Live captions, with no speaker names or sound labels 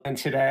And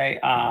today.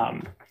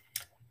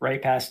 Ray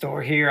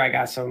Pastor here. I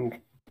got some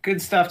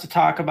good stuff to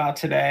talk about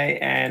today.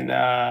 And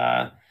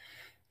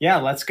yeah,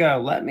 let's go.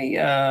 Let me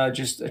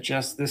just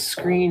adjust this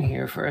screen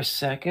here for a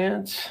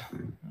second.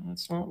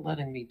 It's not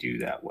letting me do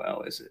that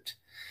well, is it?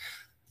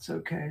 It's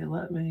okay.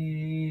 Let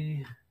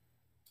me.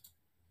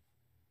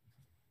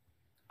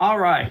 All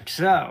right.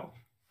 So,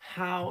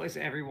 how is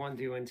everyone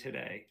doing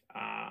today?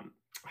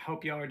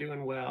 Hope y'all are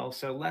doing well.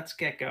 So, let's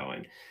get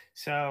going.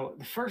 So,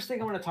 the first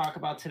thing I want to talk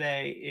about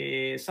today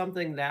is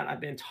something that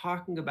I've been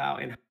talking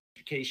about in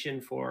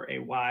education for a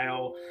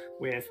while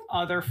with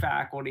other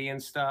faculty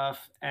and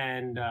stuff.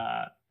 And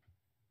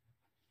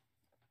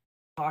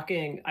I've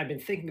been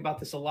thinking about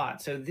this a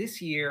lot. So,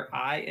 this year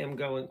I am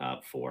going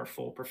up for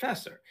full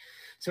professor.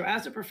 So,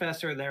 as a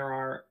professor, there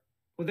are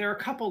a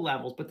couple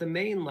levels, but the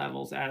main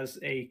levels as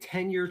a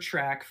tenure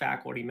track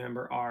faculty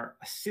member are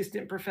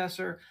assistant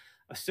professor,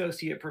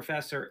 associate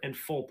professor, and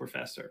full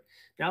professor.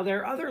 Now, there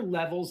are other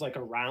levels like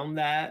around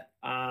that.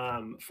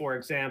 For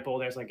example,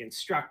 there's like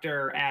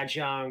instructor,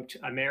 adjunct,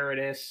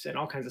 emeritus, and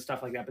all kinds of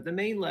stuff like that. But the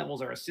main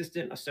levels are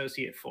assistant,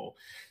 associate, full.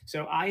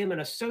 So I am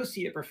an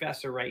associate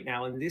professor right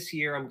now, and this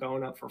year I'm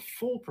going up for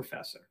full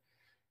professor.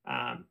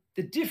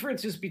 The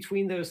differences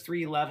between those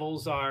three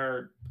levels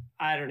are,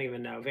 I don't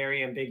even know,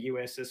 very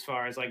ambiguous as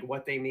far as like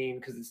what they mean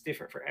because it's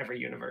different for every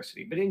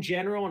university. But in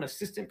general, an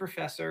assistant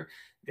professor,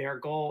 their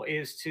goal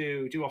is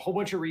to do a whole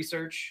bunch of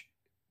research,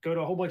 go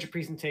to a whole bunch of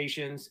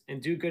presentations, and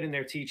do good in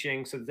their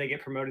teaching so that they get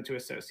promoted to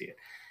associate.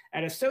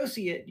 At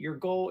associate, your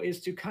goal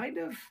is to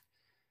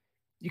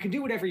you can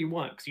do whatever you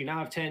want because you now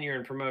have tenure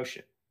and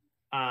promotion.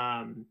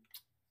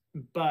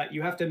 But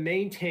you have to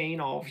maintain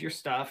all of your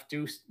stuff,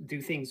 do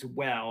things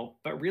well,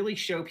 but really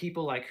show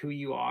people like who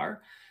you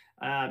are.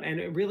 And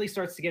it really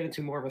starts to get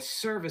into more of a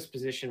service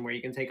position where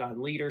you can take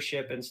on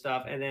leadership and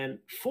stuff. And then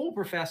full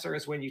professor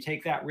is when you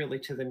take that really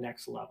to the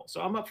next level.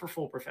 So I'm up for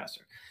full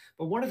professor.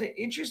 But one of the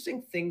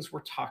interesting things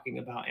we're talking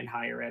about in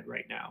higher ed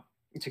right now,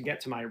 to get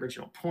to my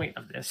original point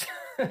of this,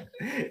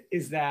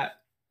 is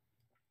that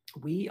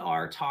we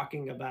are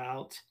talking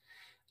about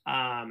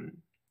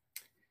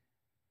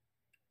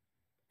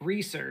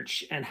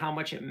research and how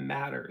much it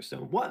matters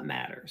and what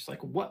matters,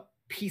 like what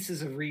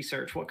pieces of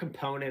research, what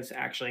components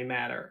actually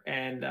matter.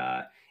 And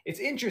it's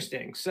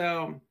interesting.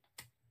 So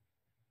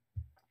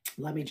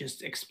let me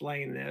just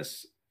explain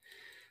this.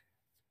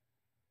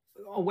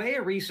 A way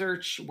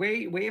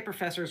a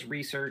professor's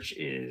research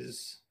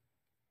is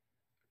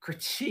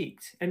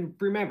critiqued. And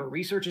remember,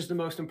 research is the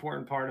most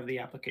important part of the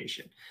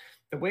application.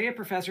 The way a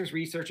professor's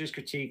research is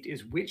critiqued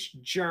is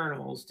which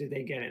journals did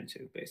they get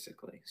into,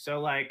 basically. So,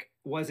 like,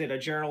 was it a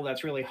journal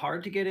that's really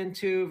hard to get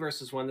into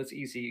versus one that's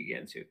easy to get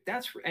into?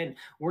 And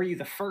were you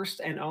the first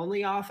and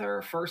only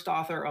author, first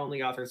author,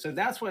 only author? So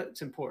that's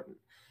what's important.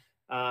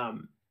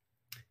 And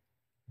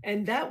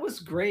that was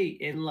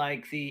great in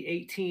like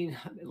the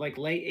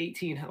late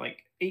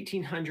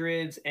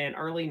 1800s and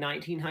early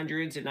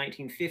 1900s and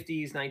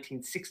 1950s,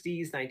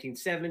 1960s,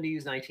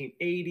 1970s,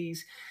 1980s,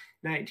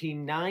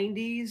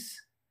 1990s.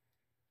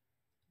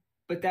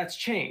 But that's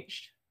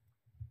changed.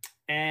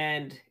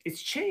 And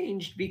it's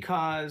changed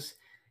because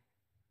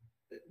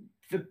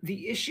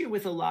the issue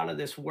with a lot of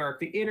this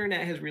work, the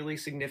internet has really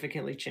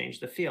significantly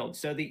changed the field.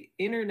 So the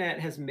internet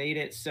has made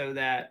it so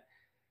that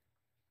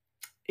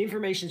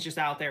information is just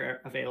out there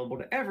available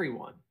to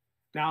everyone.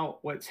 Now,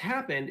 what's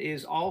happened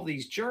is all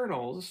these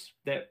journals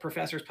that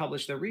professors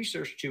publish their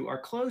research to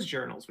are closed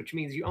journals, which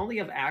means you only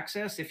have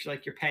access if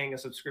you're paying a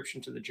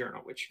subscription to the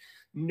journal, which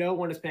no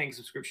one is paying a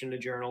subscription to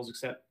journals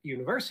except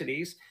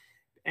universities.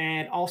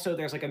 And also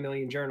there's like a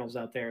million journals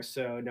out there,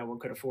 so no one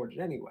could afford it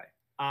anyway.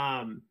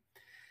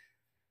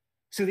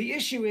 So the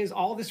issue is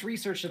all this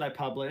research that I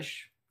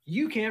publish,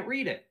 you can't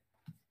read it.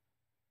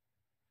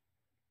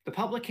 The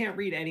public can't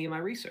read any of my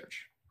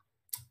research.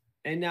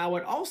 And now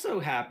what also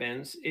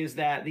happens is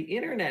that the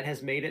internet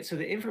has made it so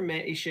the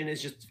information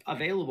is just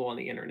available on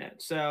the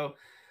internet. So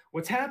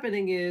what's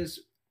happening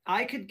is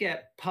I could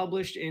get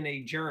published in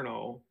a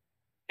journal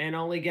and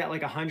only get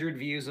like 100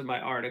 views of my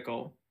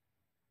article.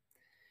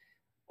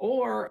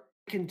 Or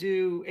I can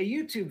do a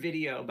YouTube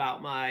video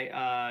about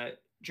my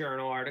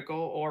journal article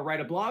or write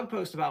a blog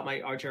post about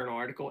my journal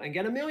article and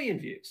get 1 million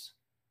views.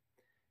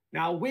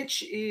 Now,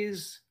 which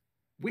is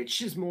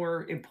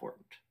more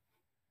important?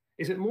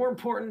 Is it more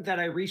important that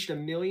I reached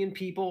 1 million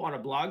people on a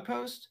blog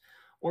post,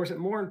 or is it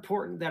more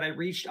important that I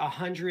reached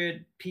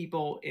 100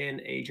 people in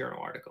a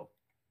journal article?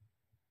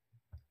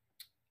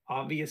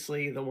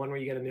 Obviously, the one where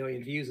you get 1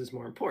 million views is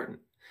more important.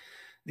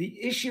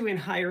 The issue in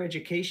higher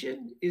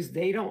education is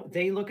they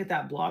look at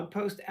that blog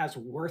post as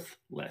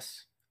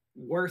worthless.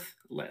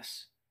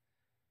 Worthless.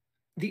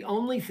 The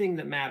only thing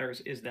that matters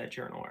is that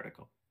journal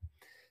article.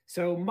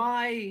 So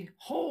my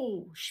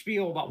whole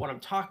spiel about what I'm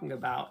talking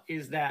about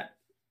is that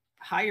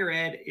higher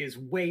ed is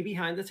way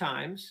behind the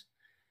times.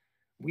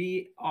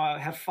 We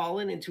have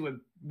fallen into a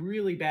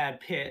really bad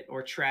pit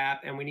or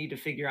trap, and we need to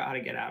figure out how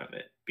to get out of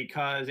it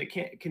because it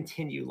can't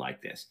continue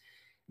like this.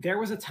 There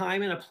was a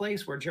time and a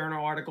place where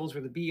journal articles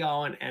were the be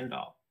all and end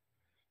all.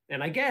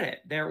 And I get it.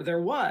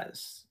 There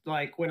was,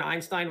 like, when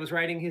Einstein was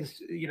writing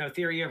his,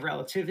 theory of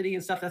relativity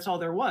and stuff, that's all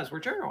there was, were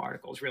journal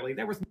articles, really.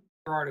 There was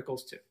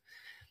articles too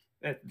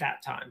at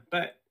that time.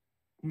 But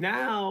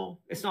now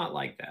it's not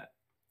like that.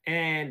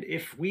 And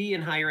if we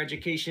in higher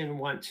education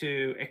want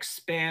to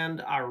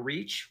expand our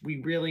reach,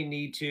 we really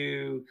need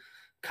to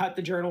cut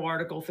the journal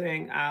article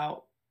thing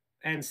out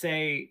and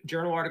say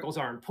journal articles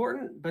are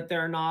important, but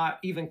they're not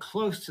even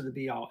close to the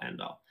be all end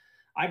all.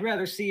 I'd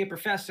rather see a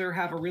professor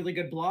have a really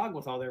good blog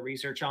with all their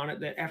research on it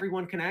that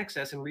everyone can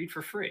access and read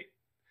for free.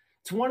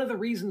 It's one of the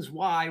reasons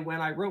why when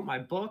I wrote my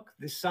book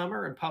this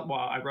summer, and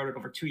I wrote it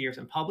over 2 years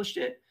and published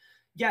it.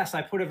 Yes,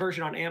 I put a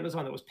version on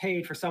Amazon that was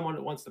paid for someone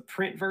that wants the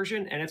print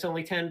version, and it's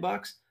only $10,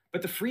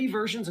 but the free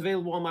version's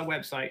available on my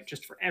website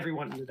just for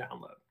everyone to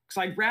download. Because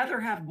I'd rather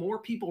have more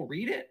people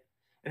read it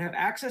and have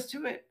access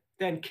to it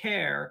than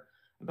care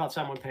about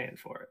someone paying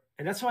for it.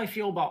 And that's how I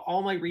feel about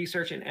all my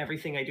research and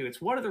everything I do. It's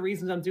one of the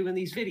reasons I'm doing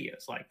these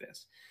videos like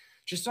this,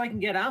 just so I can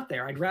get out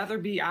there. I'd rather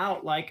be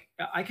out, like,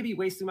 I could be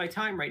wasting my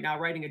time right now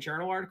writing a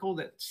journal article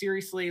that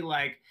seriously,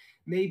 like,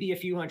 maybe a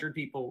few hundred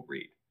people will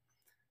read.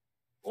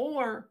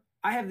 Or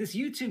I have this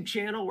YouTube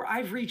channel where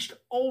I've reached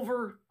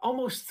over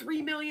almost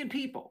 3 million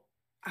people.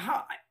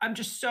 I'm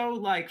just so,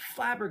 like,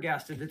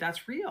 flabbergasted that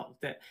that's real,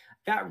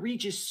 that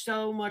reach is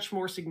so much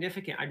more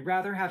significant. I'd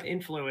rather have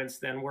influence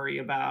than worry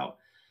about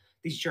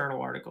these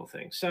journal article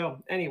things.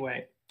 So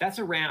anyway, that's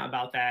a rant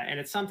about that. And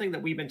it's something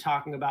that we've been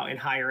talking about in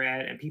higher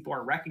ed and people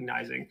are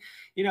recognizing.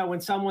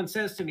 When someone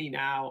says to me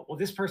now, well,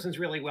 this person's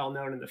really well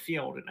known in the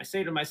field. And I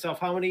say to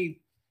myself, how many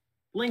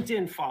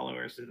LinkedIn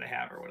followers do they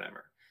have or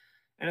whatever?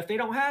 And if they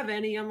don't have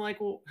any, I'm like,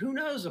 well, who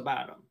knows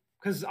about them?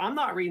 Because I'm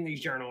not reading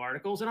these journal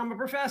articles and I'm a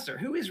professor.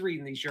 Who is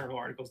reading these journal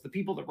articles? The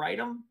people that write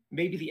them?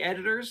 Maybe the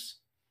editors?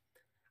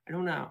 I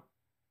don't know.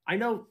 I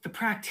know the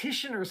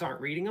practitioners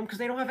aren't reading them because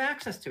they don't have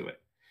access to it.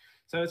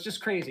 So it's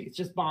just crazy. It's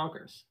just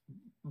bonkers.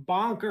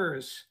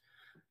 Bonkers.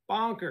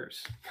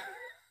 Bonkers.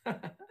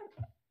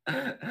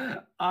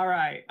 All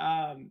right.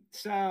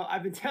 So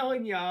I've been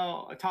telling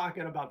y'all,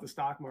 talking about the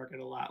stock market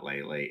a lot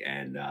lately,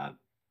 and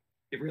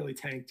it really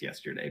tanked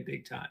yesterday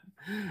big time.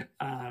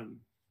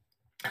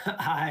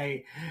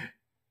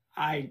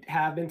 I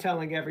have been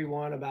telling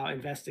everyone about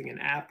investing in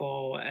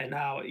Apple and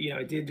how,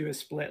 it did do a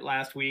split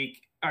last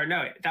week. Or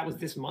no, that was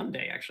this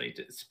Monday, actually,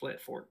 it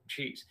split for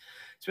cheese.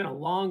 It's been a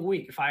long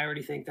week if I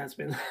already think that's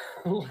been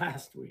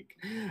last week.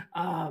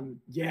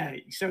 Yeah,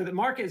 so the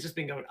market has just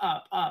been going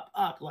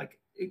up, like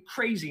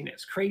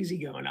craziness, crazy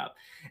going up.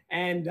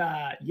 And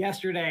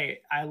yesterday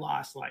I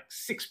lost like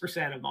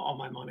 6% of all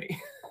my money.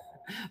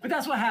 But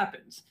that's what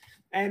happens.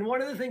 And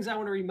one of the things I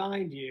want to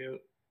remind you,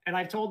 and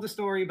I've told the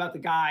story about the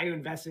guy who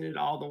invested at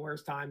all the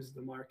worst times of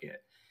the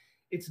market.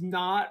 It's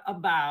not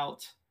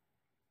about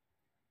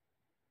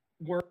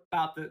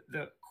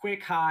the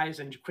quick highs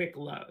and quick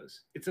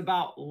lows. It's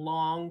about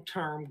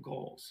long-term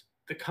goals.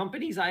 The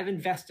companies I've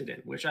invested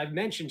in, which I've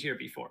mentioned here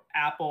before,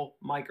 Apple,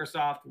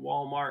 Microsoft,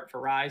 Walmart,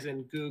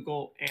 Verizon,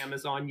 Google,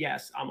 Amazon.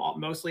 Yes, I'm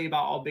mostly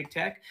about all big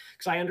tech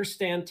because I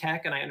understand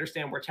tech and I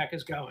understand where tech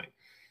is going.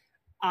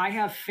 I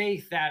have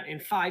faith that in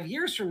 5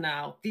 years from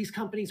now, these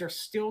companies are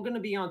still going to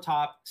be on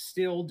top,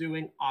 still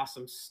doing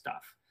awesome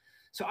stuff.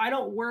 So I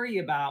don't worry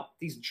about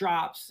these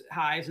drops,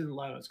 highs, and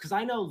lows because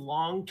I know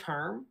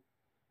long-term,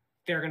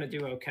 they're going to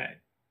do okay.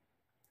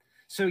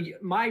 So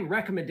my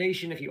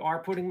recommendation, if you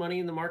are putting money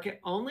in the market,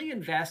 only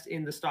invest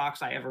in the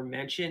stocks I ever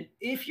mentioned.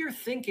 If you're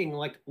thinking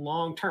like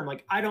long-term,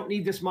 like I don't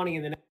need this money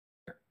in the next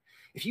year.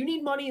 If you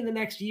need money in the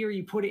next year,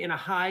 you put it in a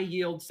high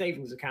yield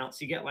savings account.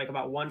 So you get like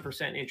about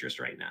 1% interest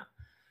right now.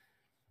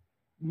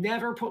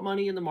 Never put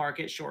money in the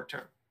market short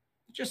term.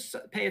 Just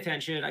pay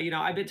attention.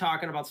 I've been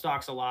talking about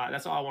stocks a lot.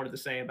 That's all I wanted to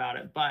say about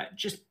it. But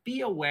just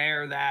be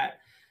aware that,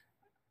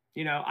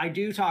 I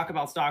do talk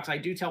about stocks. I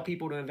do tell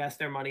people to invest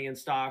their money in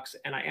stocks.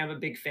 And I am a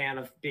big fan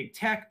of big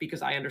tech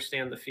because I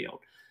understand the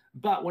field.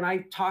 But when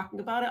I'm talking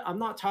about it, I'm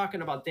not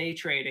talking about day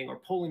trading or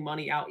pulling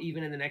money out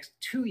even in the next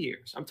 2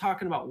 years. I'm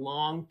talking about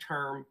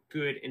long-term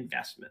good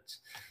investments.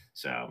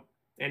 So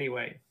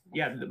anyway,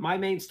 yeah, my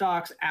main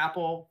stocks,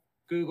 Apple,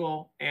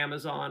 Google,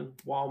 Amazon,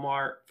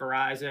 Walmart,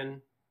 Verizon.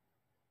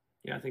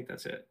 Yeah, I think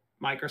that's it.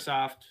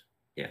 Microsoft.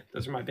 Yeah,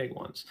 those are my big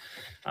ones.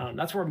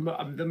 That's where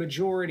the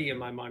majority of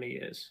my money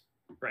is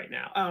right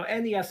now. Oh,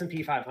 and the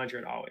S&P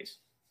 500 always.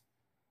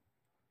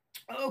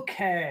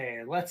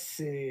 Okay, let's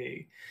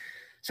see.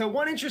 So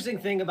one interesting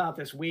thing about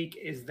this week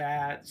is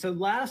that, so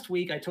last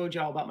week I told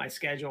y'all about my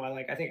schedule.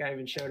 I think I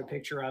even showed a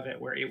picture of it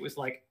where it was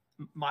like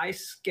my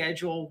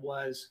schedule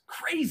was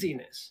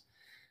craziness.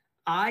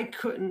 I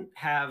couldn't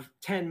have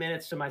 10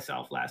 minutes to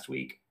myself last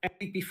week. And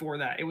the week before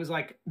that, it was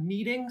like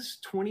meetings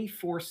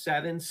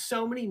 24/7,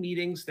 so many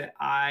meetings that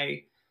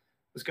I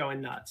was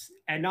going nuts.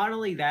 And not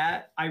only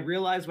that, I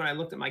realized when I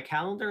looked at my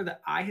calendar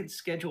that I had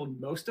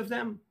scheduled most of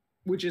them,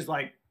 which is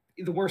like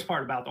the worst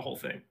part about the whole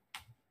thing.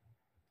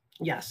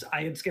 Yes,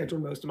 I had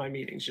scheduled most of my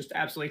meetings, just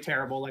absolutely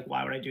terrible. Like,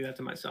 why would I do that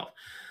to myself?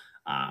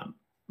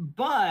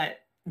 But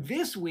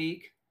this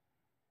week,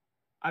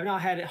 I've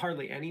not had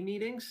hardly any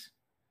meetings.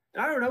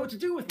 And I don't know what to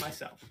do with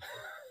myself.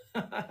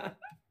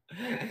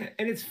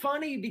 And it's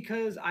funny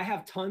because I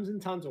have tons and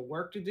tons of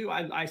work to do.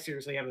 I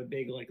seriously have a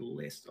big like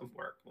list of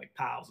work, like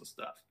piles of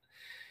stuff,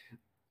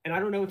 and I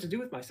don't know what to do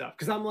with myself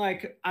because I'm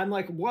like,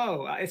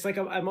 whoa! It's like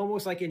I'm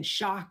almost like in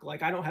shock.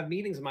 Like I don't have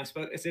meetings. Am I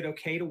supposed? Is it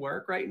okay to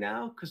work right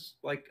now? Because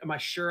like, am I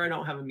sure I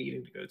don't have a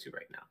meeting to go to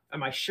right now?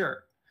 Am I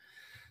sure?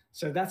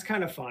 So that's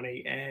kind of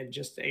funny and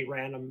just a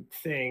random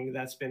thing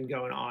that's been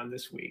going on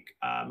this week.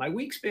 My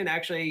week's been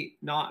actually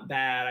not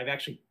bad. I've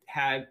actually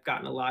had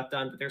gotten a lot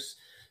done, but there's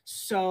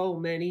so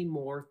many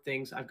more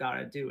things I've got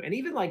to do, and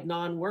even like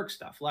non-work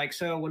stuff. Like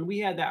so, when we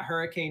had that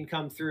hurricane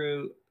come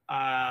through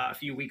a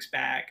few weeks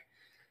back,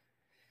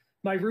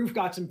 my roof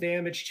got some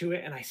damage to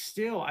it, and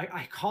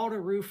I called a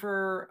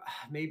roofer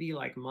maybe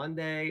like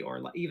Monday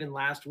or even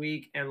last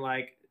week, and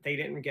like they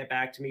didn't get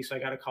back to me, so I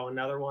got to call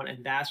another one,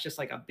 and that's just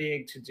like a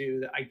big to do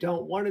that I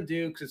don't want to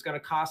do because it's going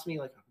to cost me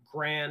like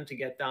 $1,000 to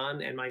get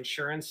done, and my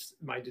insurance,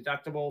 my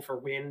deductible for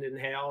wind and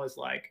hail is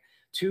like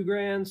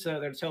 $2,000, so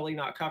they're totally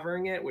not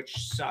covering it, which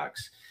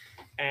sucks.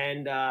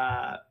 And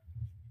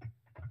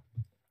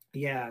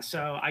yeah,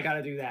 so I got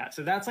to do that.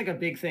 So that's like a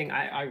big thing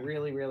I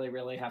really, really,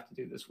 really have to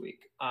do this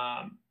week.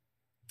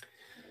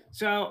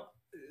 So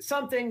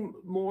something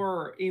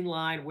more in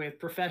line with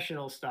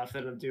professional stuff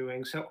that I'm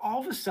doing. So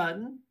all of a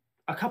sudden,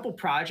 a couple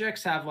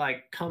projects have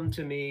like come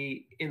to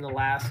me in the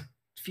last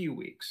few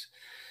weeks.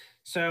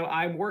 So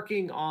I'm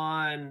working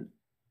on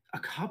a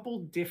couple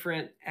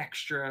different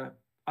extra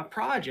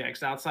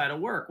projects outside of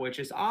work, which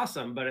is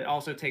awesome, but it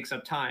also takes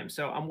up time.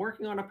 So I'm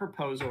working on a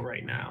proposal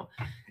right now.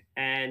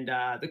 And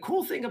the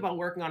cool thing about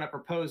working on a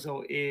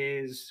proposal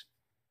is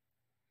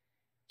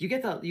you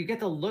get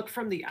to look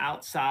from the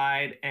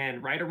outside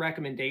and write a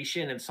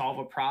recommendation and solve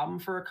a problem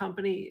for a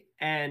company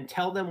and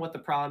tell them what the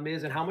problem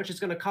is and how much it's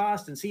going to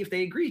cost and see if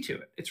they agree to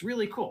it. It's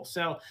really cool.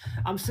 So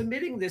I'm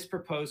submitting this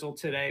proposal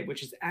today,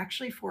 which is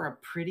actually for a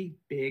pretty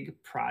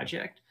big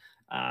project.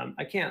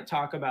 I can't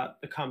talk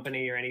about the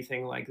company or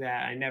anything like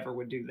that. I never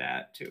would do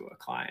that to a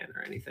client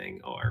or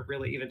anything, or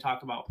really even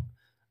talk about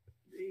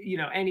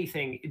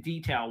anything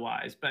detail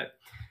wise. But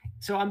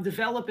so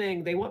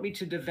they want me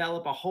to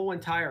develop a whole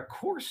entire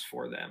course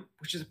for them,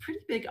 which is a pretty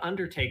big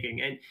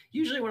undertaking. And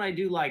usually when I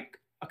do like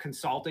a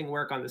consulting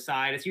work on the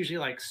side, it's usually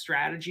like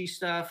strategy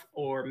stuff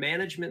or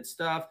management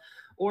stuff,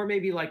 or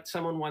maybe like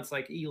someone wants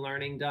like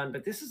e-learning done,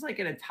 but this is like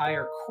an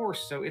entire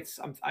course. So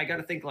I got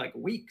to think like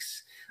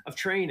weeks of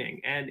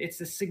training, and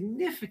it's a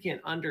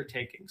significant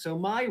undertaking. So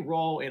my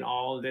role in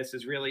all of this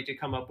is really to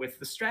come up with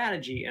the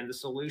strategy and the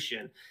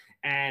solution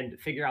and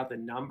figure out the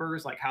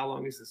numbers, like how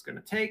long is this going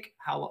to take?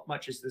 How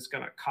much is this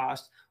going to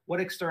cost? What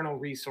external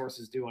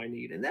resources do I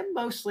need? And then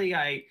mostly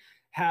I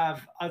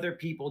have other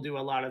people do a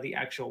lot of the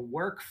actual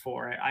work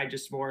for it. I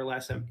just more or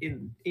less am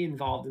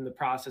involved in the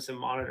process and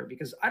monitor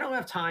because I don't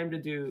have time to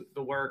do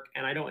the work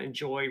and I don't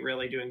enjoy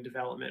really doing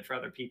development for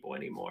other people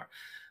anymore.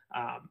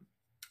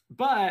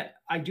 But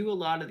I do a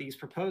lot of these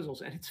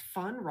proposals and it's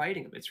fun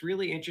writing them. It's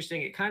really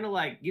interesting. It kind of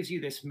like gives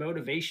you this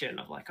motivation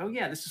of like, oh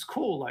yeah, this is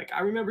cool. Like I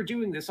remember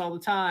doing this all the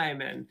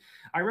time. And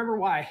I remember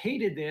why I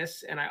hated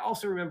this. And I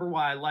also remember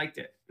why I liked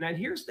it. Now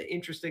here's the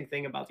interesting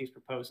thing about these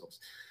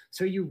proposals.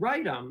 So you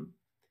write them,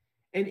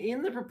 and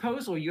in the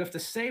proposal, you have to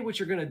say what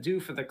you're going to do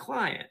for the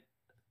client.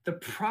 The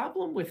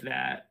problem with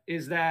that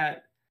is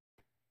that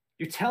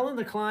you're telling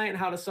the client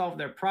how to solve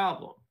their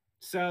problem.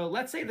 So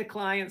let's say the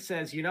client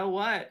says, you know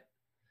what?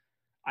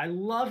 I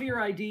love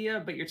your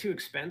idea, but you're too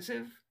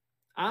expensive.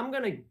 I'm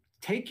going to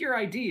take your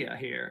idea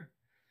here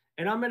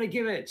and I'm going to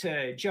give it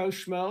to Joe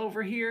Schmo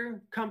over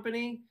here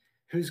company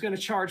who's going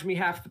to charge me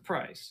half the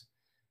price.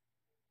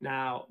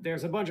 Now,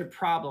 there's a bunch of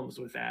problems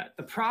with that.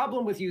 The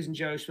problem with using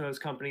Joe Schmo's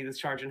company that's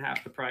charging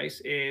half the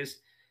price is,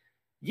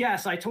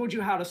 yes, I told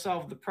you how to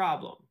solve the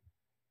problem,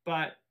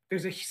 but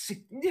there's a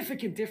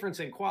significant difference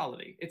in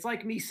quality. It's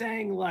like me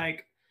saying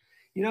like,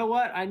 you know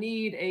what? I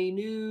need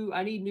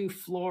new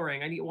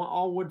flooring. I need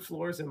all wood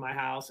floors in my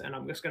house, and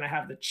I'm just going to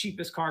have the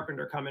cheapest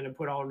carpenter come in and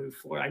put all new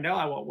floor. I know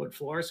I want wood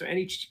floors, so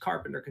any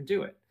carpenter can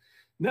do it.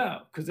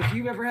 No, because if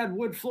you've ever had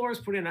wood floors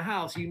put in a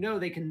house, you know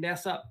they can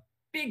mess up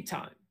big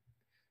time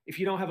if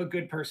you don't have a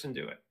good person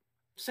do it.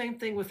 Same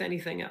thing with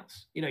anything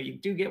else. You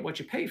do get what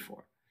you pay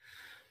for.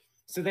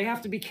 So they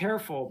have to be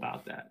careful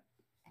about that.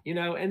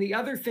 And the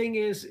other thing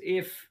is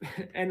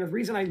and the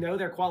reason I know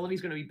their quality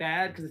is going to be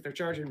bad, because if they're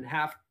charging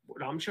half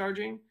what I'm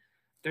charging,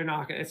 they're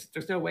not going to,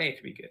 there's no way it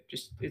could be good.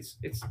 Just,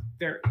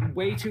 they're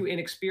way too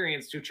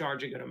inexperienced to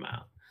charge a good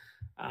amount.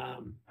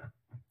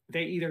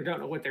 They either don't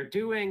know what they're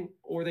doing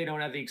or they don't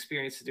have the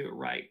experience to do it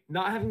right.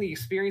 Not having the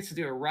experience to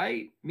do it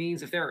right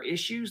means if there are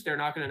issues, they're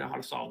not going to know how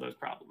to solve those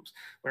problems.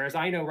 Whereas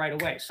I know right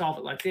away, solve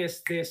it like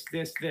this.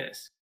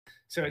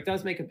 So it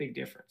does make a big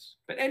difference.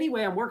 But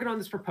anyway, I'm working on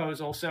this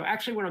proposal. So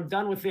actually when I'm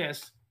done with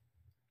this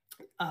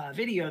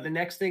video, the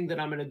next thing that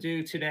I'm going to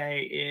do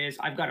today is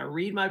I've got to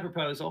read my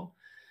proposal.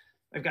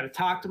 I've got to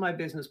talk to my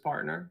business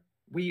partner.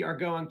 We are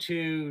going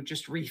to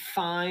just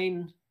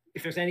refine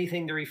if there's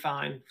anything to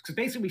refine, because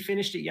basically we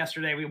finished it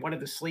yesterday. We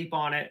wanted to sleep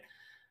on it.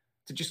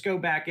 to just go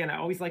back in. I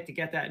always like to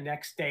get that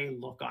next day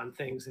look on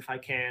things if I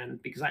can,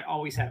 because I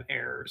always have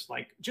errors,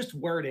 like just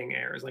wording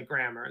errors, like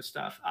grammar and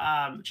stuff.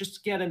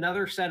 Just get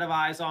another set of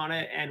eyes on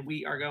it, and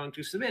we are going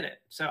to submit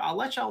it. So I'll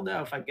let y'all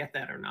know if I get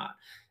that or not.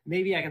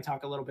 Maybe I can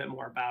talk a little bit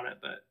more about it,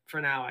 but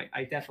for now,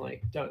 I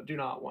definitely do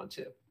not want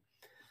to.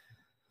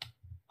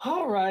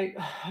 All right,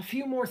 a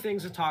few more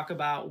things to talk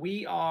about.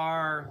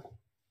 I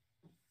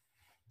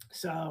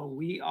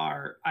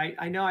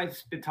know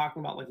I've been talking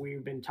about, like,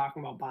 we've been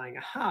talking about buying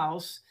a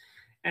house,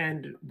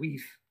 and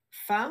we've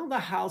found the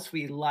house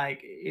we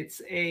like.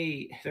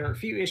 There are a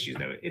few issues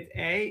though.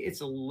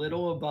 It's a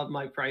little above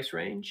my price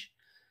range,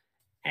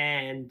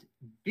 and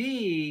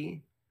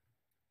B,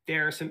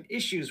 there are some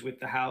issues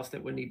with the house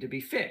that would need to be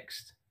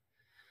fixed.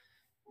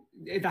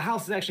 The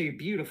house is actually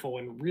beautiful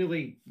and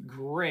really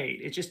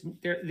great. It's just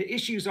the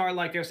issues are,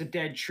 like, there's a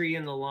dead tree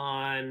in the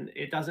lawn.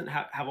 It doesn't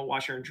have a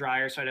washer and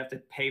dryer, so I'd have to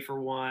pay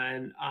for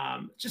one.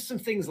 Just some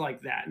things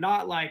like that.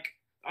 Not like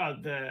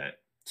the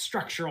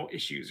structural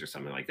issues or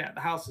something like that.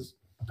 The house is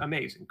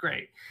amazing,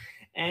 great.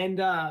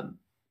 And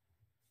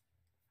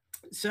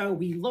so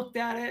we looked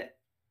at it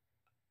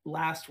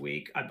last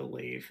week, I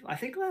believe. I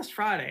think last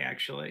Friday,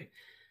 actually.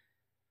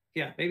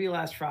 Yeah, maybe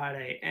last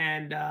Friday.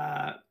 And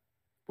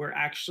we're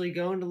actually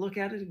going to look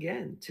at it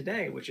again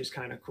today, which is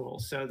kind of cool.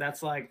 So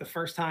that's like the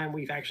first time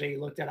we've actually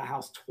looked at a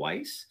house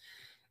twice.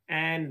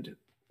 And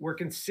we're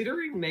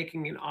considering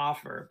making an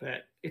offer,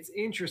 but it's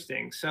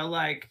interesting. So,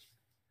 like,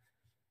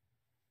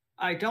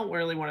 I don't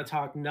really want to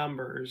talk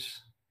numbers.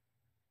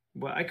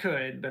 Well, I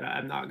could, but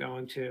I'm not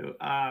going to.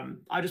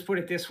 I'll just put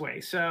it this way.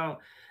 So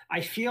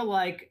I feel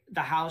like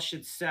the house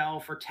should sell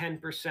for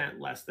 10%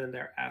 less than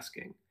they're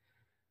asking,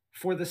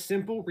 for the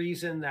simple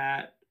reason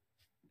that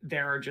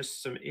there are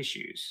just some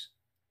issues.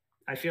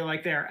 I feel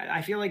like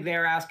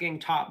they're asking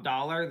top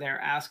dollar.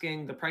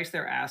 The price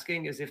they're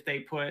asking is if they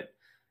put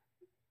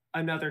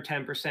another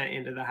 10%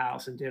 into the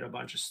house and did a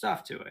bunch of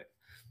stuff to it.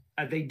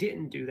 They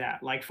didn't do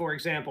that. Like, for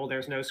example,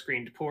 there's no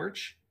screened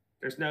porch.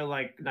 There's no,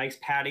 like, nice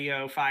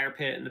patio, fire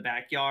pit in the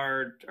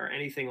backyard or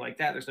anything like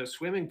that. There's no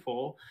swimming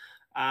pool.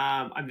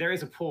 There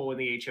is a pool in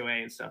the HOA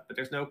and stuff, but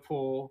there's no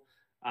pool.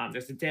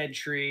 There's a dead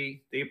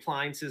tree. The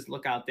appliances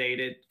look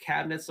outdated.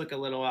 Cabinets look a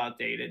little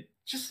outdated.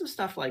 Just some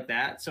stuff like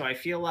that. So I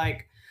feel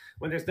like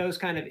when there's those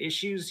kind of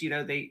issues,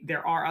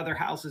 there are other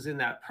houses in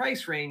that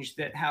price range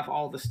that have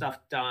all the stuff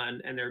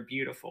done and they're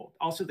beautiful.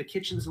 Also, the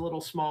kitchen's a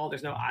little small.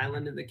 There's no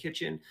island in the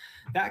kitchen.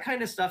 That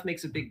kind of stuff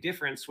makes a big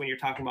difference when you're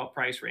talking about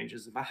price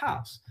ranges of a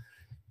house.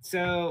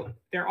 So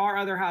there are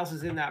other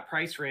houses in that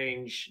price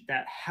range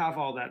that have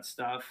all that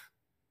stuff.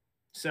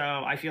 So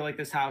I feel like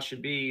this house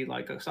should be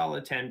like a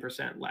solid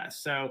 10% less.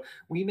 So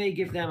we may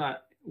give them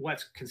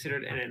what's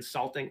considered an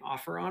insulting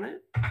offer on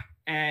it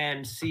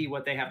and see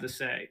what they have to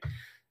say.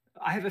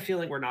 I have a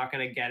feeling we're not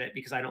going to get it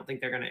because I don't think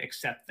they're going to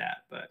accept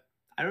that, but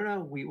I don't know.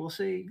 We will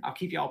see. I'll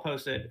keep y'all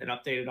posted and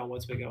updated on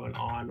what's been going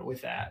on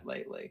with that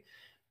lately.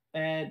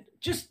 And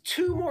just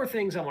two more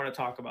things I want to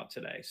talk about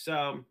today.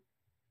 So,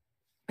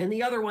 and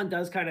the other one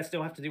does kind of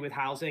still have to do with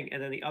housing,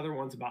 and then the other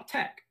one's about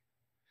tech.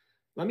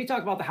 Let me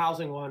talk about the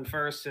housing one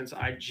first, since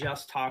I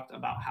just talked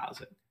about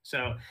housing.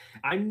 So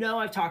I know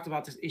I've talked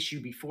about this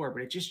issue before,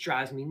 but it just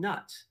drives me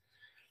nuts.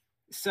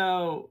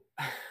 So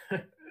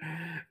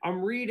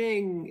I'm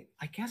reading,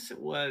 I guess it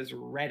was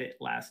Reddit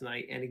last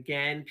night, and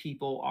again,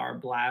 people are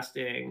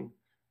blasting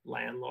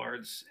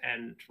landlords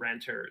and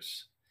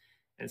renters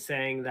and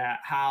saying that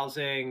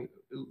housing,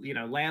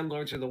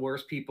 landlords are the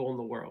worst people in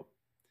the world.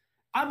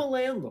 I'm a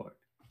landlord.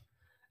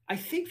 I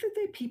think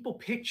that people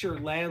picture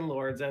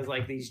landlords as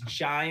like these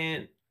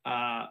giant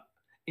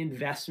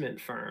investment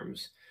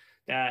firms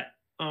that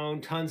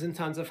own tons and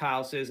tons of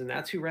houses, and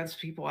that's who rents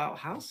people out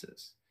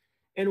houses.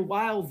 And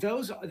while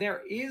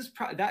that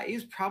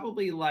is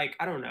probably, like,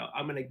 I don't know,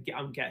 I'm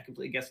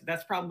completely guessing,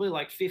 that's probably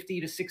like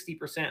 50 to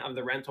 60% of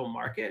the rental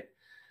market.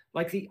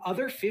 Like, the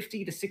other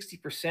 50 to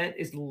 60%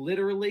 is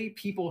literally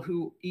people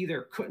who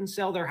either couldn't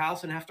sell their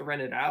house and have to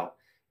rent it out,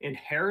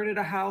 inherited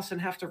a house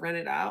and have to rent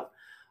it out,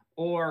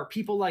 or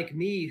people like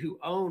me who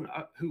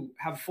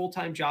have a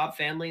full-time job,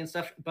 family and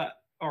stuff,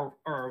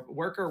 or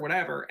work or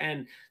whatever,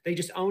 and they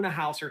just own a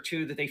house or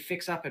two that they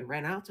fix up and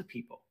rent out to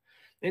people.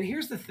 And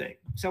here's the thing.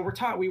 So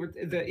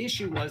the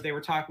issue was they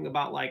were talking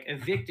about, like,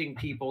 evicting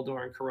people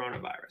during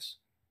coronavirus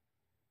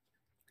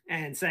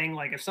and saying,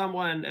 like, if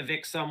someone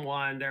evicts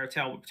someone, they're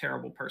a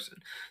terrible person.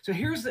 So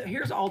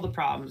here's all the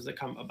problems that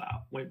come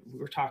about when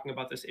we're talking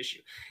about this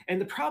issue. And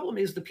the problem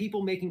is the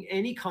people making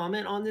any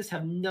comment on this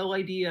have no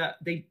idea.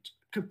 They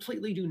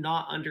completely do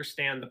not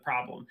understand the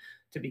problem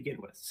to begin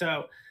with.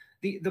 So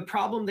the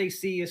problem they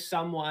see is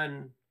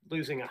someone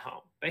losing a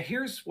home. But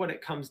here's what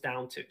it comes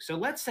down to. So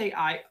let's say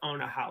I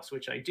own a house,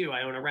 which I do.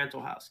 I own a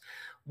rental house.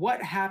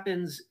 What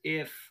happens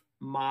if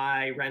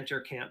my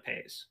renter can't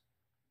pay?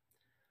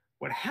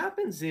 What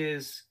happens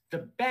is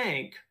the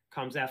bank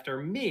comes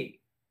after me,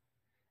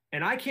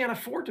 and I can't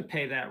afford to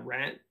pay that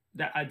rent,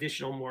 that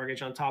additional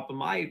mortgage on top of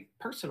my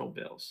personal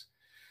bills.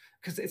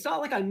 Because it's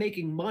not like I'm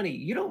making money.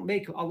 You don't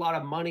make a lot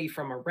of money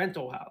from a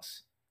rental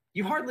house.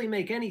 You hardly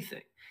make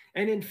anything.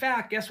 And in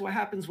fact, guess what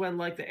happens when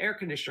like the air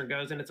conditioner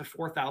goes and it's a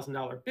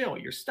 $4,000 bill?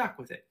 You're stuck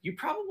with it. You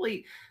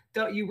probably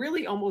don't, you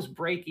really almost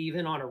break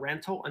even on a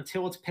rental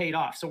until it's paid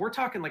off. So we're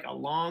talking like a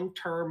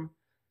long-term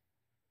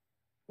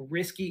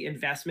risky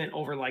investment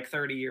over like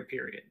 30-year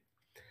period.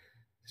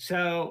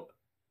 So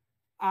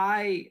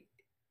I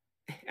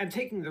am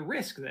taking the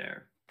risk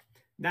there.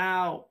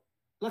 Now,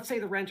 let's say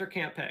the renter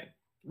can't pay.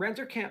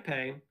 Renter can't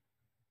pay.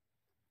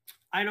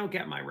 I don't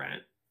get my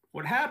rent.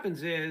 What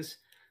happens is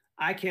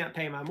I can't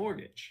pay my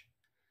mortgage.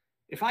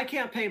 If I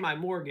can't pay my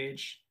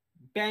mortgage,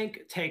 bank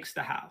takes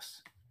the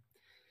house.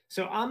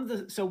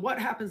 So what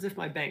happens if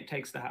my bank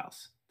takes the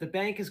house? The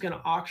bank is going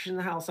to auction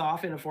the house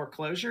off in a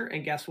foreclosure,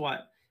 and guess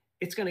what?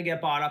 It's going to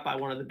get bought up by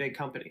one of the big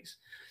companies.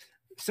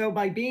 So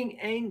by being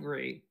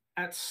angry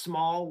at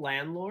small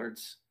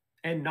landlords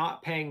and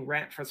not paying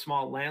rent for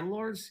small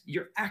landlords,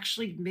 you're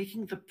actually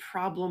making the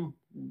problem,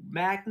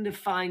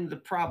 magnifying the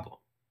problem.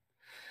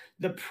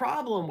 The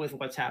problem with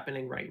what's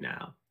happening right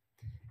now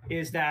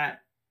is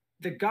that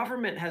the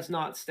government has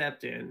not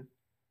stepped in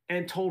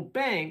and told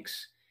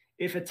banks,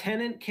 if a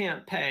tenant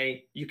can't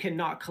pay, you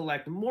cannot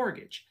collect a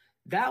mortgage.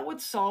 That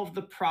would solve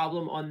the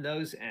problem on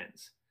those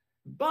ends.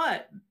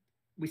 But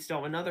we still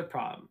have another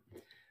problem.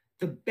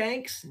 The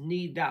banks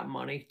need that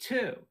money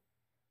too.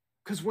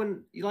 Because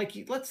when, like,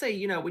 let's say,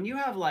 you know, when you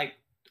have like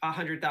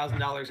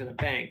 $100,000 in a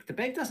bank, the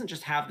bank doesn't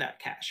just have that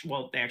cash.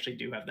 Well, they actually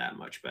do have that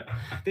much, but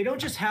they don't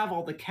just have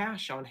all the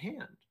cash on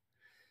hand.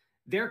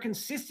 They're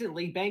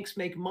consistently, banks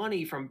make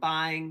money from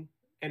buying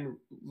and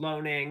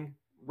loaning,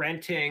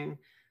 renting.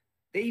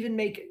 They even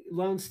make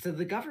loans to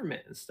the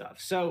government and stuff.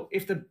 So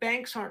if the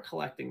banks aren't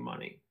collecting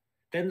money,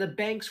 then the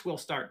banks will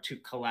start to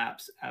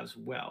collapse as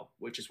well,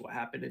 which is what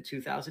happened in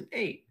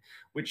 2008,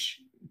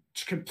 which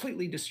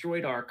completely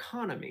destroyed our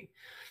economy.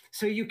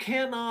 So you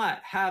cannot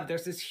have,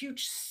 there's this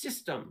huge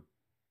system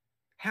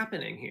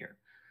happening here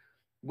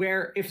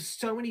where if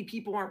so many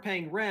people aren't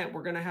paying rent,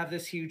 we're going to have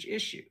this huge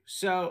issue.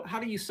 So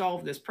how do you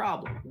solve this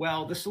problem?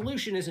 Well, the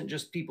solution isn't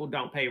just people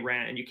don't pay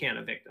rent and you can't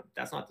evict them.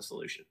 That's not the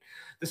solution.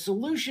 The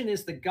solution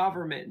is the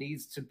government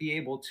needs to be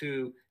able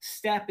to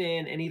step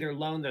in and either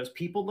loan those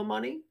people the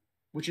money,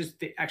 which is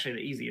actually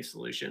the easiest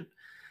solution.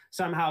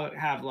 Somehow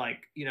have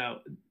like, you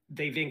know,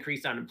 they've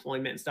increased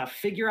unemployment and stuff.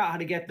 Figure out how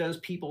to get those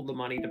people the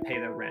money to pay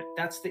their rent.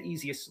 That's the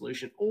easiest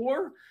solution.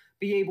 Or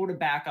be able to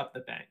back up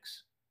the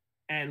banks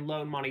and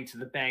loan money to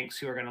the banks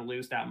who are going to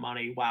lose that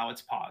money while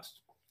it's paused.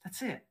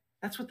 That's it.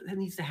 That's what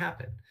needs to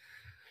happen.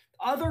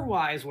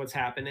 Otherwise, what's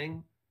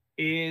happening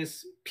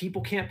is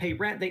people can't pay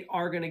rent. They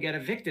are going to get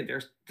evicted.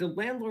 The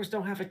landlords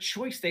don't have a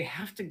choice. They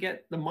have to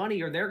get the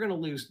money or they're going to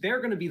lose. They're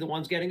going to be the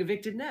ones getting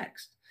evicted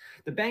next.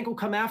 The bank will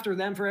come after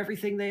them for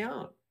everything they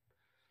own.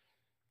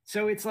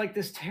 So it's like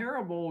this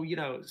terrible, you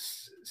know,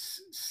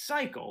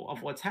 cycle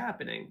of what's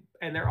happening.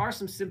 And there are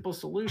some simple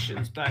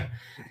solutions, but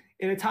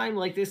in a time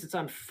like this, it's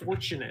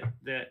unfortunate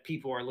that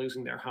people are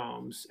losing their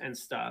homes and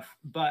stuff.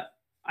 But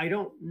I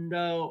don't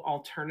know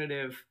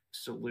alternative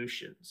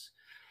solutions.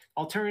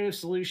 Alternative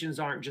solutions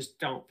aren't just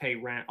don't pay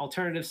rent.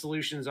 Alternative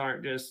solutions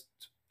aren't just,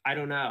 I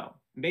don't know.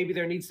 Maybe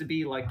there needs to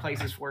be like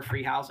places for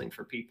free housing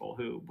for people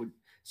who would,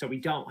 so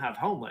we don't have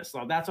homeless.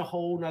 Well, that's a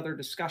whole nother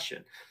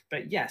discussion.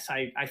 But yes,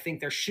 I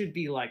think there should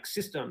be like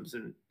systems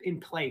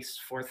in place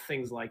for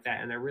things like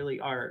that. And there really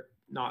are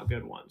not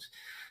good ones.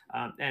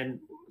 And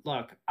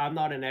look, I'm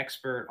not an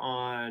expert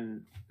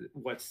on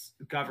what's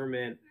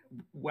government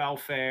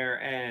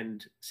welfare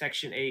and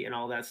Section 8 and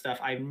all that stuff.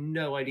 I have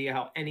no idea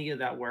how any of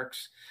that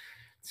works.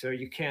 So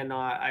you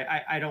cannot,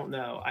 I don't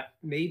know.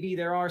 Maybe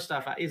there are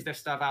stuff, is there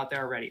stuff out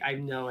there already? I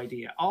have no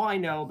idea. All I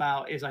know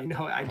about is I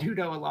do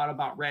know a lot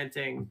about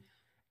renting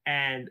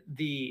and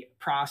the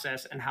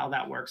process and how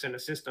that works in a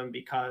system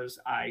because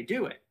I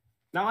do it.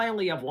 Now I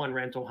only have one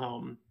rental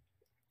home.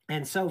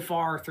 And so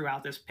far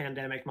throughout this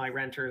pandemic, my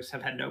renters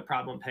have had no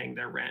problem paying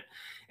their rent.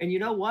 And you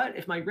know what?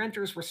 If my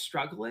renters were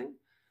struggling,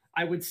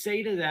 I would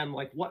say to them,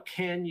 like, what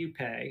can you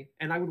pay?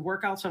 And I would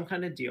work out some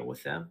kind of deal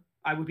with them.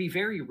 I would be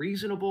very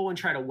reasonable and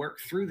try to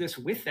work through this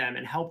with them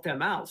and help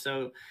them out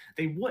so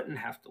they wouldn't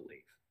have to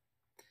leave.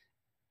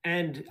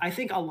 And I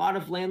think a lot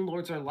of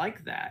landlords are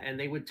like that, and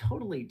they would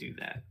totally do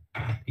that.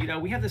 You know,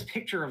 we have this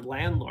picture of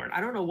landlord. I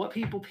don't know what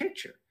people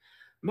picture.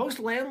 Most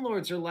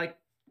landlords are like,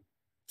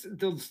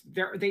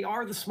 they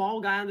are the small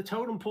guy on the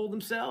totem pole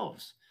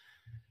themselves.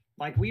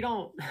 Like we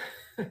don't,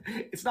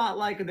 it's not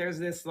like there's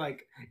this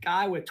like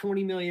guy with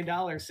 $20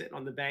 million sitting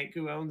on the bank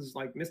who owns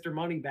like Mr.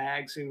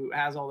 Moneybags who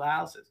has all the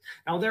houses.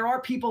 Now there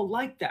are people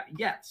like that,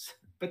 yes,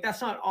 but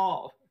that's not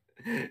all.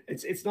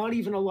 It's not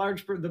even a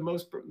large,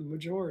 the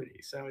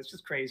majority. So it's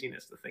just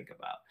craziness to think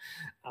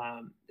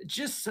about.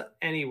 Just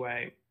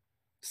anyway,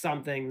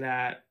 something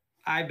that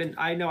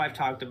I know I've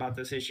talked about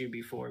this issue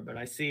before, but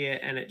I see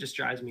it and it just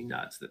drives me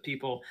nuts that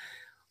people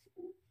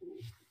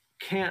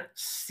can't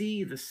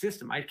see the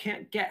system. I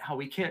can't get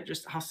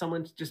how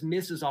someone just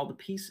misses all the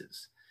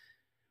pieces.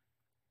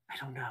 I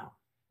don't know.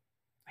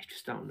 I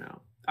just don't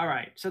know. All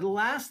right. So the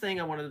last thing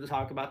I wanted to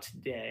talk about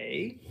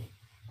today,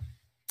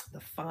 the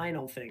the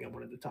final thing I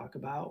wanted to talk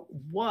about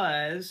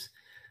was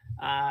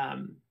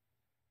um,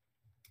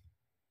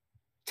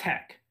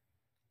 tech.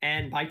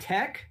 And by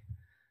tech,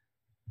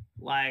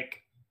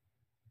 like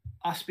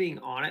us being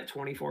on it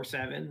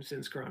 24/7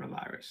 since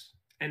coronavirus.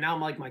 And now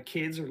I'm like, my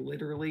kids are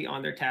literally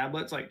on their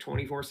tablets like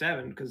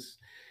 24/7 because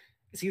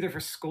it's either for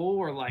school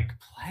or like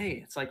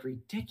play. It's like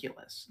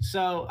ridiculous.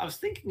 So I was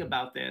thinking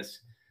about this.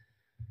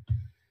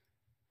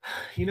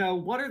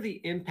 What are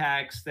the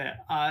impacts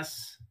that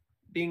us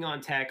being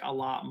on tech a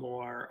lot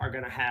more are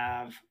going to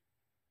have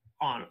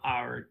on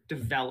our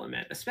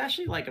development,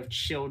 especially like of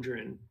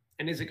children?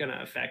 And is it going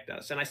to affect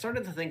us? And I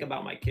started to think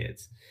about my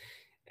kids.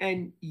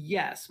 And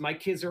yes, my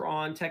kids are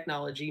on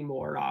technology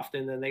more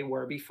often than they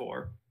were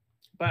before.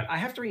 But I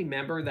have to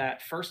remember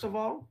that, first of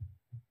all,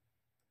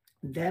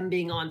 them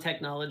being on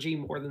technology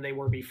more than they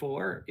were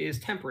before is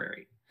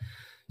temporary.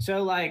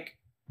 So, like,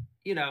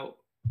 you know,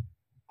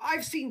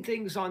 I've seen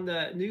things on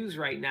the news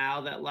right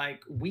now that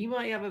like we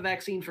might have a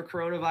vaccine for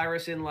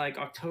coronavirus in like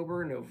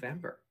October or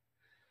November.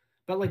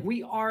 But like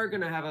we are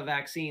going to have a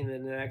vaccine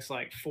in the next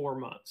like 4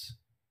 months.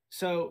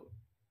 So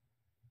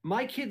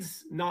my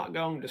kids not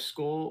going to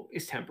school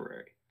is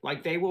temporary.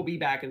 Like they will be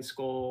back in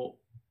school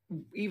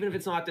even if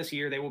it's not this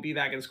year, they will be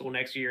back in school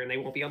next year and they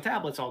won't be on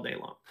tablets all day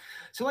long.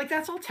 So like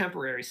that's all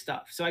temporary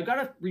stuff. So I've got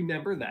to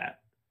remember that.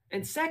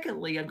 And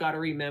secondly, I've got to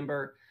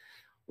remember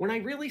when I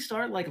really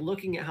start like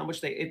looking at how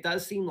much it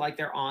does seem like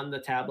they're on the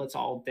tablets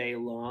all day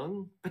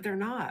long, but they're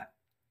not.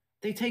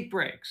 They take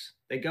breaks.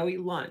 They go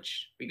eat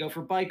lunch. We go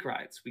for bike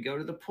rides. We go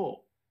to the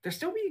pool. They're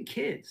still being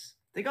kids.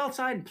 They go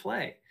outside and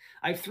play.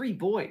 I have 3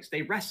 boys.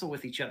 They wrestle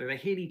with each other. They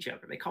hit each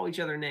other. They call each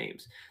other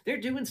names. They're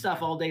doing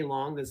stuff all day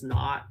long that's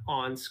not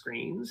on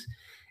screens.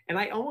 And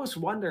I almost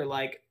wonder,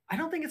 like, I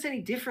don't think it's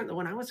any different than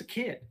when I was a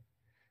kid.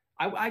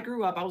 I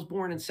grew up, I was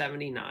born in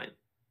 79.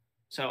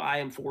 So I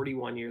am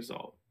 41 years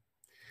old.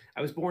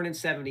 I was born in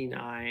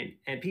 79,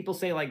 and people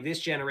say like this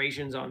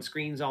generation's on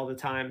screens all the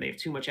time. They have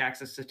too much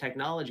access to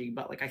technology.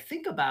 But like I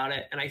think about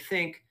it and I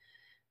think,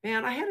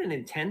 man, I had a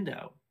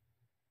Nintendo.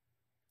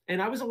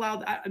 And I was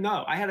allowed.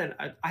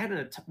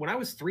 When I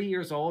was 3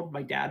 years old,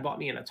 my dad bought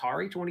me an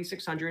Atari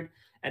 2600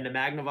 and the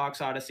Magnavox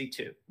Odyssey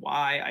 2.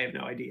 Why? I have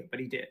no idea, but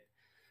he did.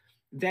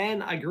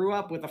 Then I grew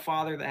up with a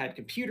father that had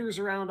computers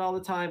around all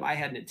the time. I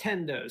had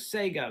Nintendos,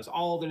 Segas,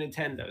 all the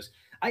Nintendos.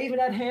 I even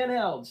had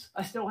handhelds.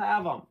 I still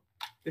have them.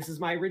 This is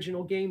my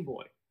original Game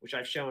Boy, which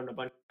I've shown a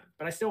bunch,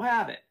 but I still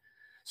have it.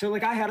 So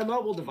like I had a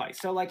mobile device.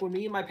 So like when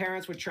me and my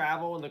parents would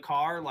travel in the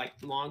car, like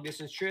long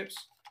distance trips,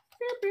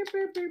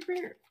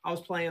 I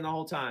was playing the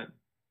whole time.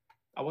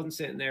 I wasn't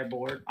sitting there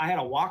bored. I had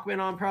a Walkman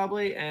on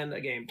probably and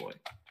a Game Boy.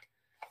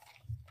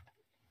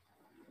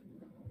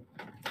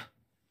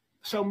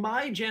 So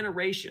my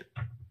generation,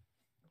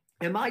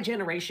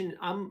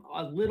 I'm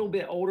a little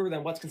bit older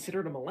than what's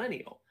considered a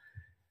millennial.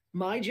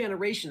 My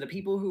generation, the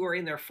people who are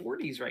in their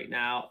 40s right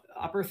now,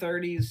 upper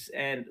 30s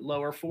and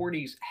lower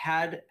 40s,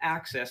 had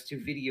access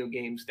to video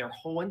games their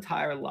whole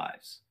entire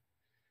lives.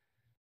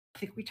 I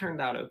think we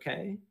turned out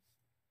okay.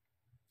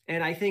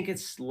 And I think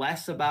it's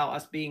less about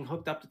us being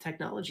hooked up to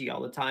technology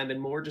all the time and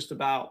more just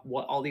about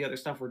what all the other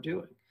stuff we're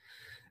doing.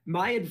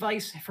 My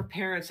advice for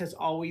parents has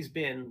always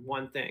been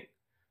one thing: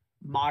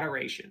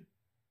 moderation.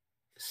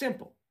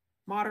 Simple.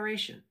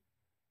 Moderation.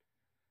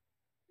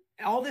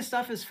 All this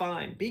stuff is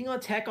fine. Being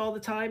on tech all the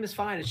time is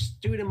fine. It's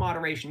just do it in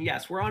moderation.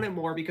 Yes, we're on it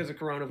more because of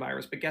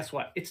coronavirus, but guess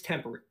what? It's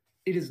temporary.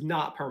 It is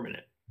not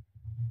permanent.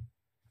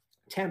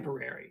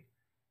 Temporary,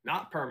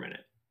 not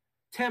permanent.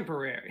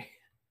 Temporary.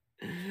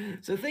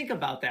 So think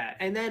about that.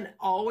 And then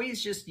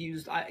always just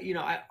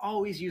I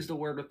always use the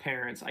word with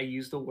parents. I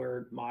use the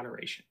word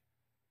moderation.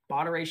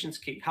 Moderation's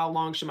key. How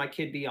long should my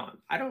kid be on?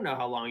 I don't know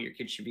how long your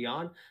kid should be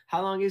on.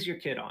 How long is your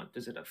kid on?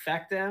 Does it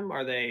affect them?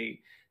 Are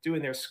they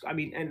doing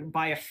and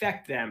by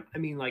affect them, I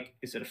mean, like,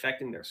 is it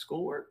affecting their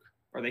schoolwork?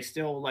 Are they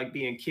still like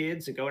being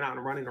kids and going out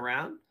and running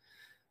around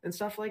and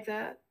stuff like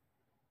that?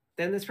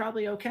 Then that's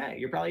probably okay.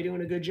 You're probably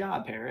doing a good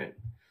job, parent.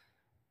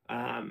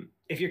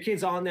 If your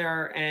kid's on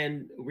there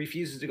and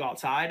refuses to go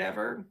outside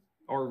ever,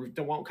 or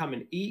they won't come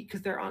and eat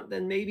because they're on,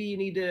 then maybe you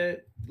need to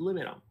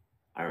limit them.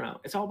 I don't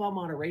know. It's all about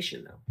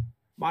moderation, though.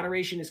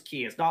 Moderation is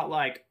key. It's not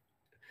like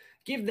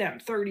give them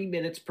 30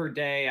 minutes per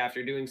day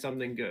after doing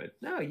something good.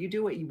 No, you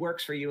do what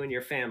works for you and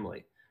your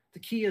family. The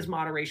key is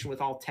moderation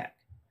with all tech.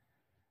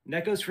 And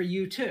that goes for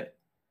you too.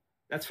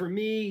 That's for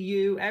me,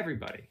 you,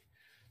 everybody.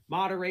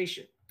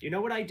 Moderation. You know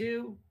what I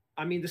do?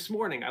 I mean, this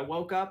morning I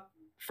woke up,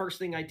 first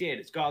thing I did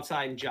is go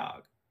outside and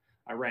jog.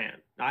 I ran.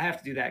 Now I have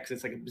to do that because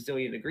it's like a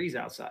bazillion degrees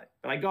outside.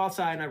 But I go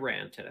outside and I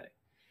ran today.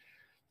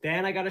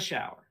 Then I got a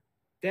shower.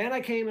 Then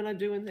I came and I'm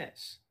doing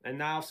this. And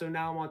now I'm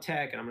on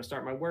tech and I'm going to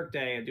start my work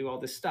day and do all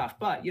this stuff.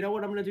 But you know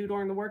what I'm going to do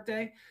during the work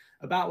day?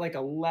 About like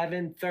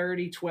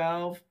 11:30,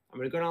 12, I'm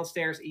going to go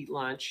downstairs, eat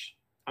lunch.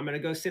 I'm going to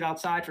go sit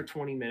outside for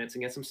 20 minutes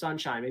and get some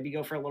sunshine. Maybe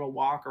go for a little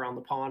walk around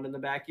the pond in the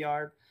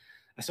backyard.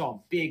 I saw a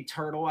big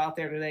turtle out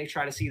there today.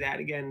 Try to see that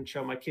again and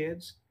show my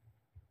kids.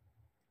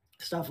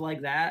 Stuff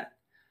like that.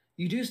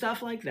 You do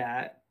stuff like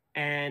that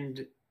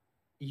and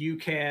you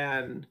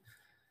can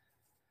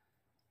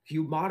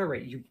you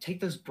moderate, you take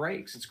those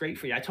breaks. It's great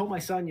for you. I told my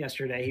son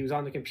yesterday, he was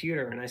on the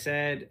computer, and I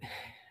said,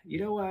 you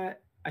know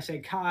what? I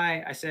said,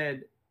 Kai, I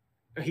said,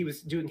 he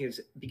was doing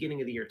his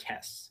beginning of the year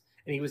tests,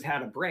 and he was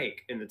had a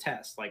break in the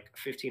test, like a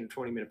 15 to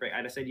 20-minute break.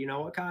 I said, you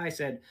know what, Kai? I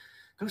said,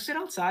 go sit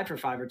outside for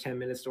 5 or 10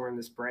 minutes during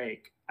this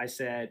break. I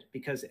said,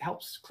 because it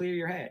helps clear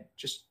your head.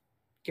 Just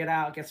get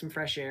out, get some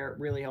fresh air. It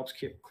really helps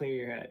clear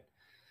your head.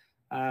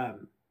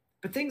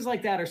 But things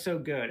like that are so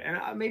good.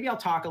 And maybe I'll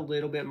talk a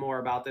little bit more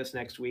about this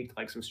next week,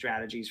 like some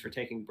strategies for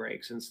taking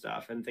breaks and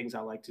stuff and things I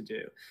like to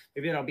do.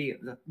 Maybe that'll be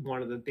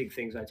one of the big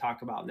things I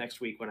talk about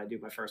next week when I do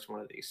my first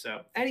one of these.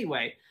 So,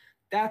 anyway,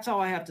 that's all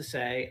I have to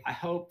say. I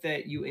hope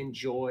that you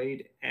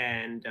enjoyed.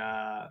 And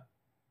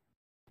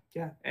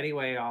yeah,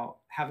 anyway,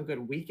 I'll have a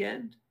good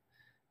weekend.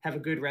 Have a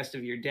good rest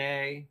of your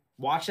day.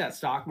 Watch that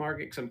stock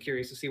market because I'm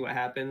curious to see what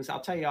happens. I'll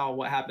tell y'all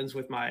what happens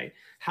with my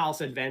house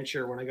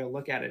adventure when I go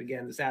look at it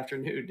again this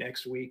afternoon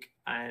next week.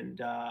 And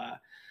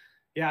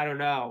yeah, I don't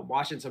know.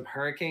 Watching some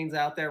hurricanes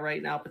out there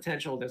right now,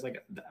 potential. There's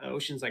like the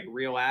ocean's like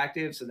real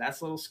active, so that's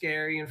a little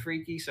scary and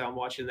freaky. So I'm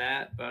watching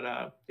that. But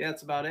yeah,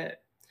 that's about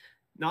it.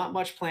 Not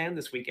much planned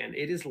this weekend.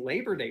 It is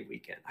Labor Day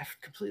weekend. I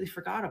completely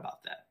forgot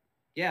about that.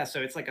 Yeah,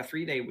 so it's like a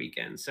 3 day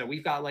weekend. So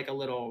we've got like a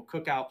little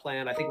cookout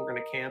planned. I think we're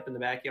going to camp in the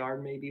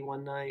backyard maybe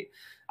one night.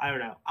 I don't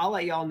know. I'll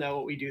let y'all know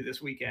what we do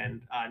this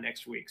weekend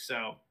next week.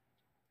 So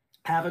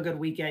have a good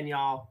weekend,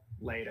 y'all.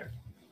 Later.